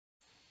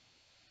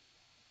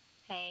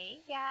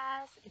Hey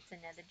guys, it's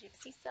another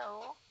Gypsy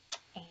Soul,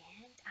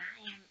 and I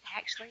am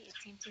actually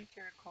attempting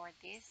to record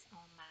this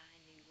on my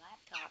new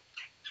laptop,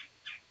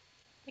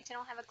 which I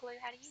don't have a clue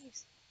how to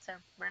use. So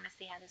we're gonna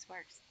see how this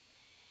works.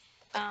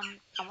 I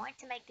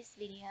wanted to make this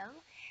video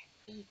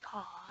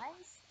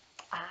because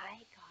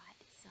I got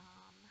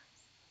some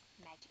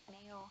magic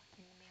mail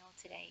in the mail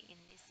today, and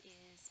this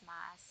is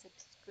my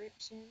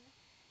subscription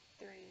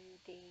through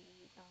the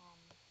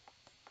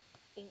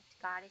Inked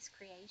Goddess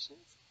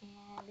Creations,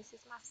 and this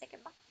is my second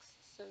box,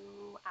 so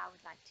I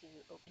would like to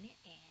open it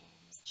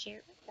and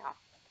share it with y'all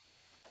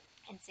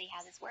and see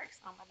how this works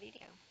on my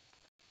video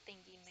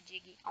thingy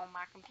majiggy on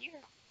my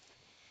computer.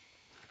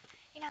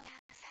 You know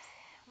guys,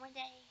 one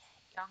day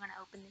y'all gonna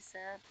open this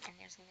up and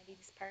there's gonna be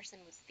this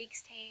person with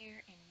fixed hair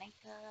and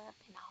makeup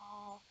and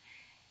all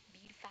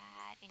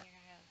beautified, and you're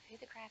gonna go, who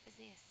the crap is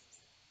this?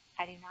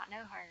 I do not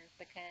know her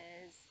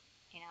because,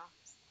 you know,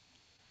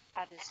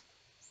 I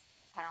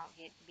don't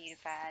get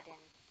beautified, and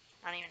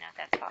I don't even know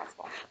if that's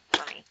possible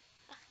for me.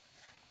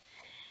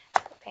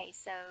 Okay,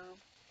 so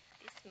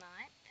this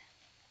month,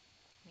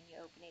 when you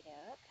open it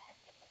up,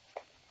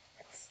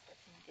 it's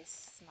in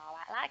this small,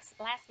 last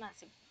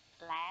month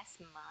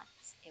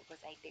it was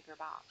a bigger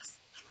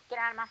box. Get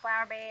out of my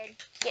flower bed.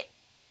 Get,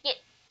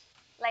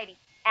 lady,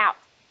 out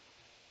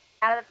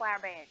of the flower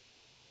bed.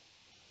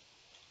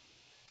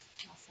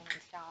 My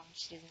son's dog,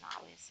 she does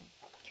not listen.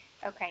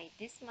 Okay,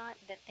 this month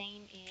the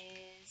theme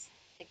is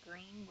the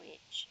Green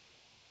Witch.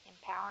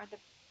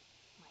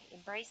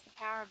 Embrace the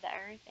power of the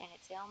earth and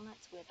its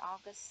elements with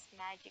August's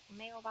magic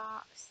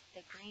mailbox.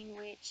 The Green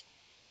Witch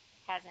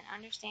has an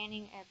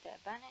understanding of the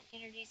abundant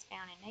energies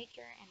found in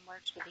nature and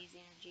works with these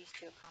energies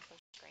to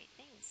accomplish great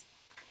things.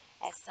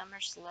 As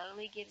summer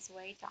slowly gives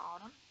way to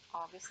autumn,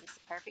 August is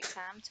the perfect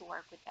time to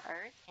work with the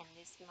earth, and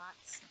this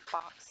month's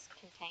box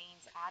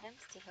contains items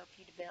to help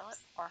you develop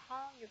or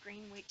hone your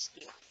Green Witch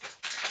skills.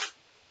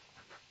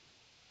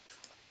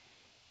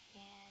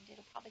 And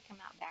it'll probably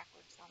come out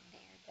backwards on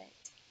there, but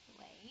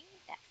anyway,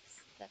 that's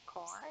the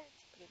card.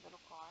 It's a pretty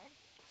little card.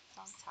 It's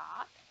on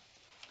top.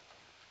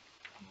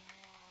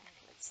 And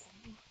let's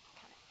see.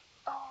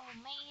 Oh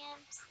man!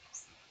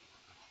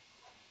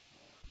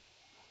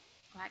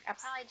 Like, I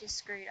probably just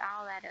screwed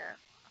all that up.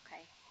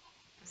 Okay.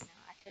 I know,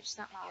 I touched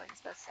something I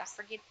wasn't supposed to. I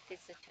forget that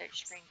it's a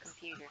touchscreen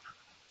computer.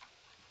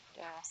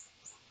 Duh.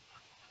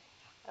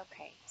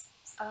 Okay.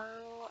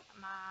 Oh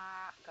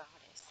my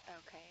goddess.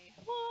 Okay.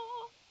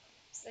 Whoa.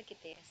 Look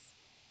at this.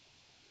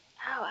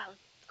 Oh, I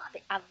love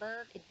it. I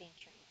love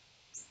adventuring.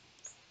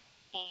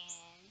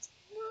 And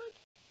look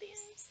at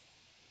this.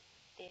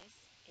 This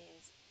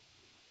is,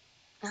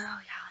 oh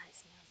y'all, it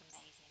smells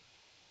amazing.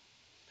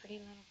 Pretty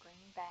little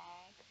green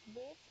bag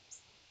with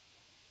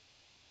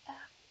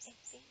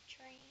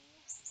adventuring.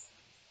 Let's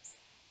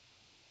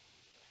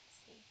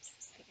see,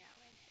 figure out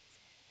where that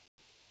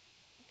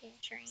is.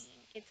 Adventuring.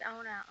 It's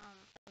on a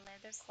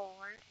leather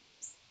cord.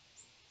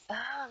 Oh,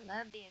 I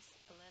love this.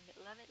 I love it,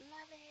 love it,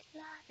 love it,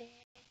 love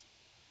it.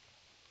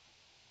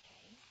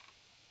 Okay.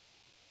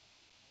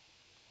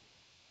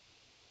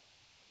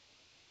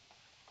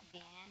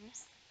 Then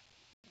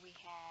we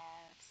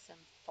have some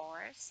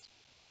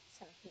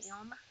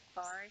hemp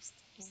forest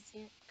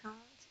incense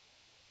cones.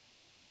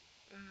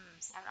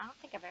 I don't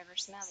think I've ever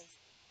smelled these.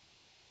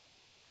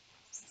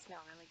 They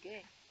smell really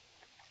good.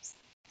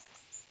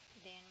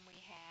 Then we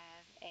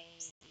have a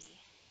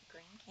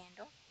green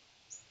candle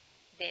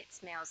that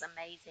smells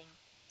amazing.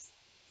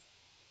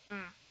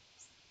 I'm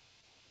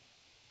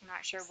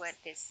not sure what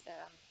this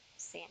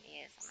scent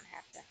is. I'm gonna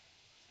have to.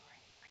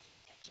 Sorry, I keep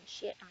touching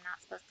shit I'm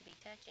not supposed to be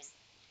touching.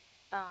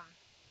 I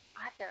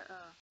have to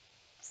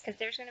because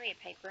there's gonna be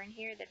a paper in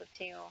here that'll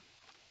tell.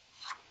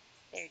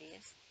 There it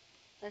is.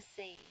 Let's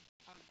see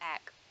on the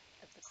back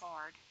of the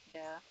card.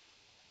 Duh.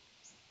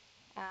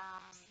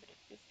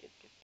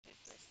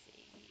 Let's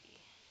see.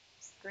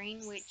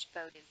 Green Witch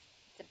Votive.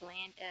 It's a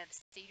blend of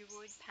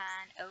cedarwood,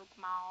 pine, oak,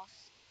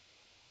 moss,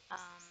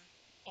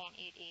 and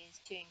it is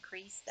to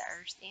increase the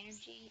earth's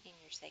energy in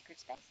your sacred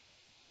space.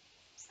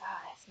 Oh,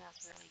 that smells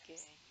really good.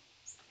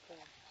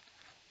 Cool.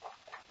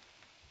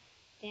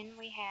 Then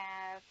we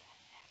have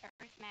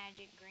Earth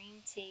Magic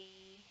Green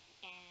Tea,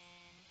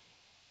 and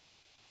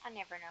I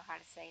never know how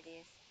to say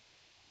this.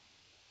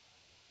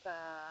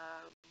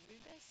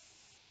 Rooibos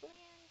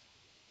blend?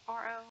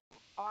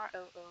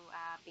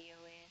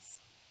 Rooibos.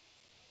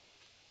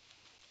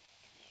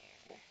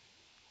 There.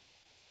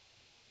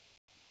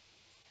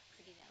 How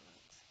pretty that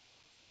looks.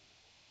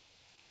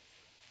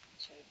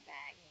 I'll show you the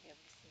bag and be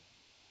able to see.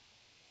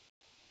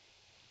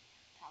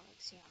 That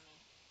looks yummy.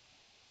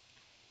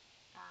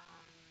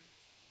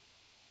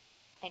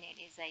 And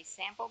it is a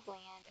sample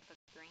blend of a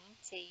green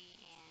tea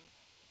and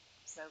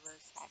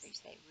rooibos, however you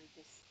say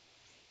rooibos,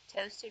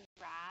 toasted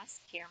rice,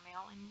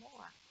 caramel, and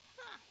more.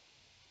 Huh.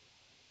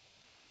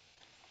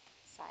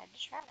 Decided to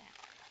try that.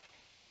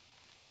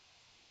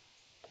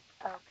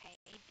 Okay,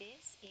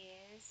 this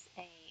is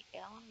a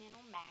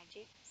Elemental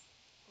Magic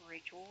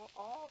Ritual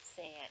Oil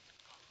Set.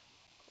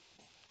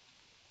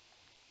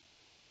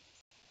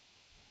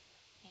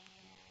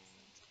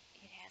 And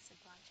it has a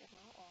bunch of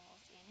little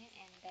oils in it,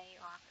 and they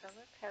are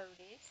color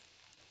coded.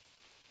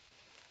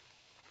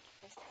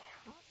 This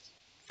out.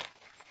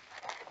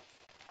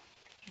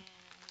 And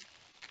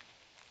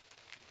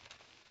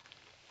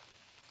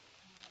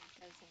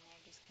it goes in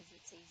there just because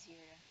it's easier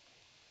to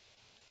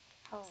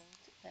hold,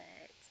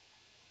 but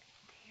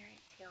there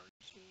it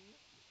tells you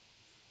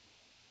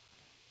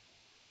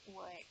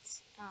what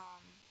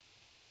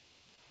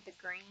the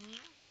green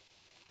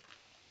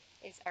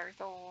is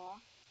earth oil,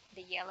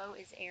 the yellow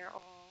is air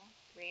oil,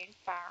 red is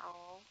fire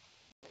oil,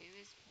 blue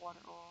is water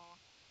oil,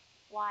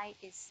 white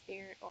is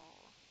spirit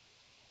oil.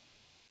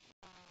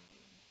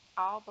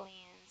 All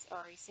blends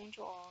are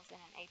essential oils in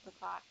an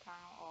apricot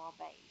kernel oil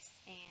base,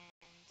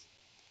 and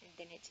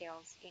then it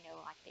tells,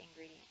 like the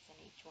ingredients in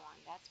each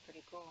one. That's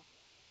pretty cool.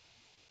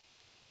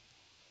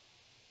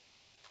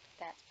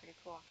 That's pretty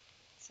cool.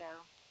 So,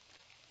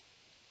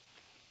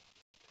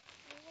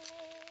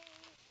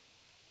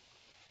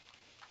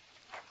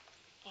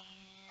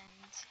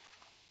 and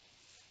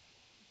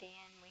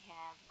then we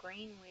have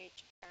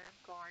Greenwich Herb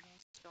Garden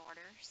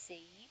Starter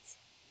Seeds.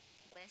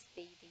 Blessed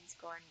be these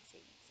garden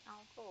seeds.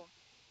 Oh, cool.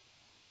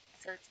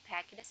 So it's a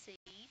packet of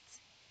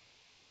seeds,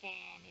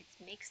 and it's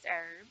mixed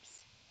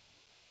herbs,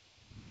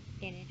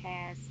 and it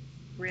has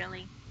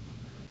really,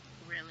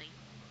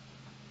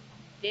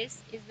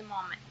 this is the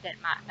moment that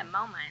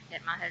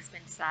my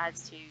husband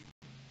decides to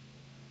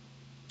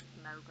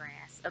mow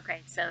grass.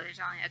 Okay, so there's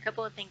only a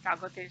couple of things. I'll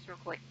go through this real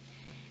quick.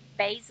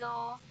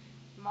 Basil,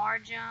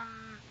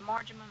 marjoram.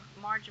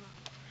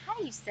 How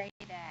do you say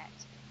that?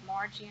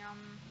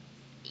 Marjoram.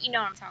 You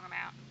know what I'm talking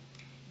about.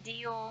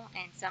 Dill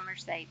and summer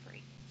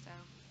savory. So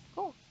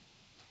cool.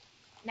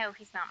 No,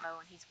 he's not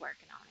mowing. He's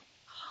working on it.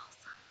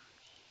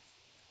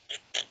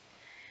 Awesome.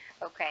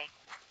 Okay.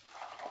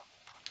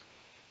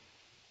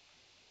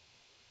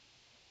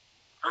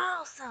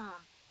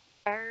 Awesome.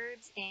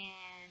 Herbs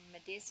and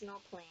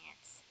medicinal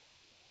plants.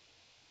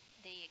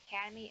 The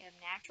Academy of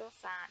Natural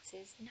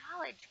Sciences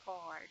knowledge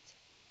cards.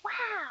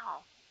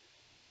 Wow.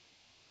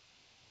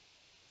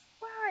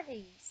 What are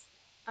these?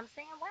 I'm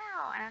saying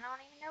wow, and I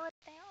don't even know what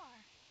they are.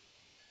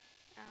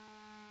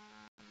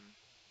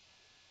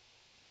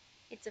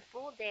 It's a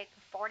full deck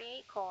of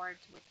 48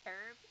 cards with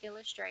herb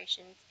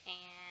illustrations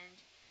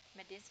and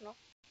medicinal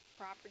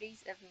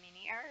properties of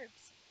many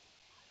herbs.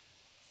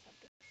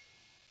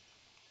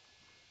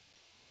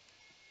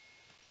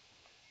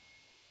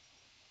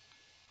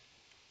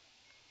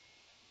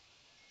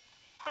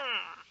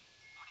 Hmm.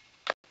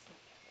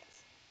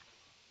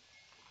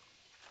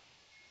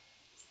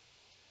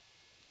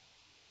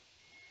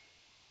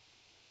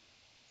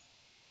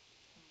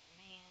 Oh,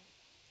 man.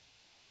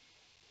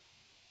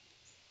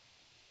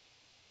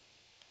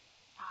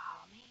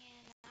 Oh,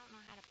 man. I don't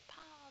know how to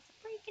pause. I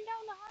freaking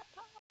don't know how to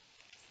pause.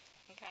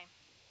 Okay.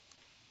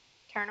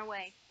 Turn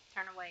away.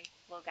 Turn away,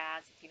 little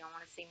guys, if you don't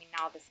want to see me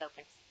gnaw this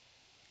open.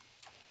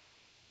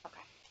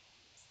 Okay.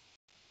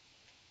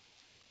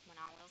 When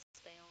all else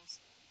fails,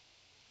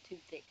 too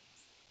thick.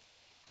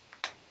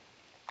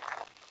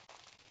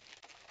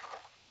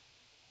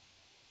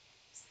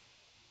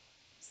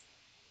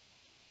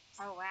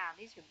 Oh, wow.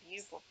 These are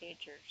beautiful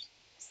pictures.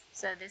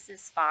 So this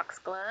is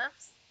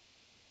foxgloves.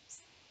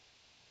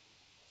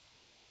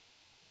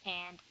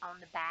 And on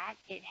the back,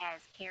 it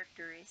has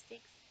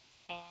characteristics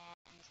and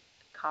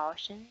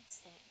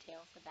cautions, and it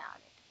tells about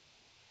it.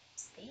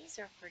 These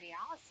are pretty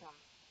awesome.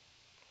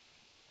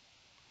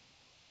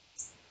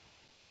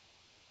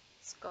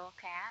 Skull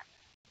cap.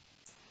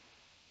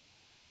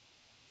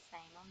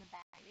 Same on the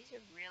back. These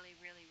are really,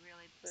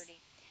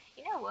 pretty.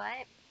 You know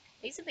what?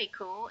 These would be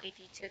cool if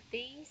you took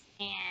these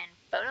and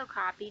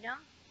photocopied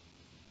them.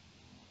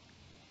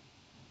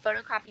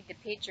 Photocopied the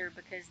picture,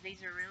 because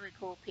these are really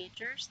cool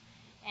pictures.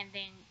 And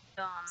then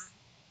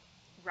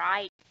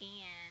write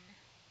in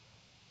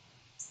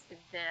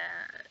the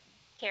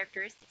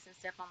characteristics and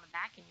stuff on the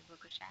back in your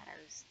book of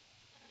shadows.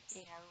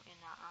 In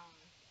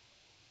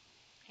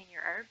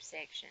your herb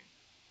section.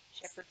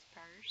 Shepherd's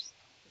purse.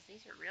 Because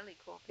these are really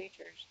cool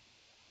pictures.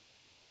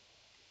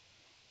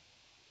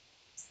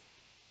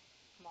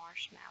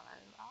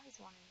 Marshmallow. I always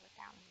wondered what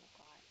that one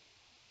looked like.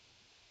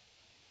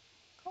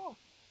 Cool.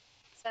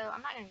 So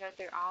I'm not going to go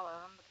through all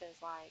of them because,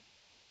 I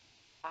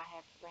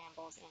have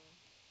rambled and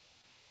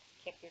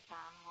kept your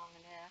time long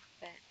enough.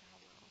 But I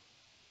will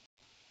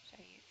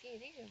show you a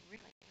few. These are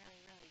really,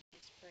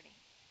 just pretty.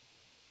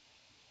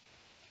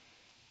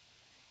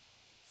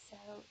 So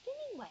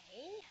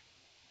anyway,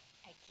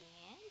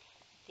 again,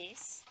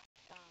 this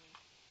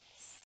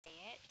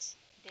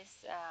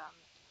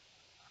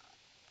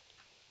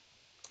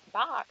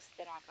box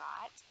that I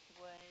got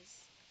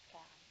was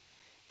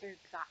through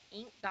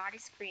Ink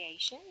Goddess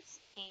Creations,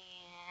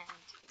 and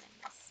let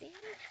me see,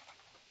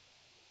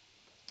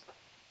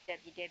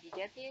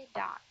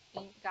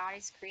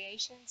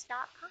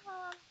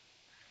 www.inkgoddesscreations.com,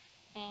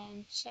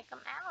 and check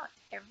them out.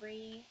 You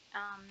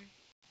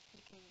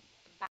can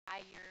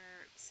buy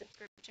your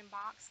subscription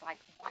box like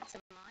once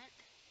a month,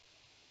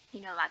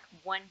 like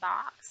one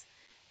box,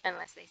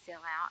 unless they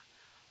sell out,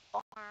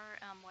 Or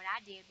what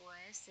I did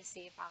was, to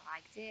see if I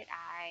liked it,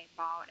 I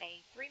bought a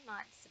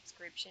 3-month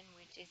subscription,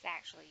 which is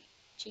actually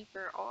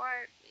cheaper, or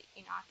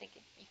I think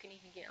you can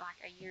even get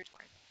like a year's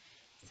worth.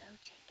 So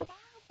check it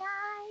out,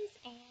 guys,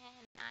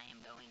 and I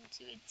am going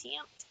to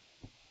attempt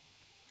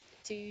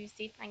to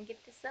see if I can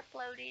get this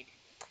uploaded.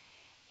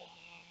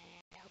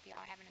 And I hope y'all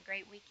are having a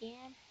great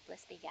weekend.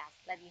 Bless be, guys.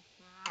 Love you.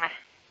 Mwah.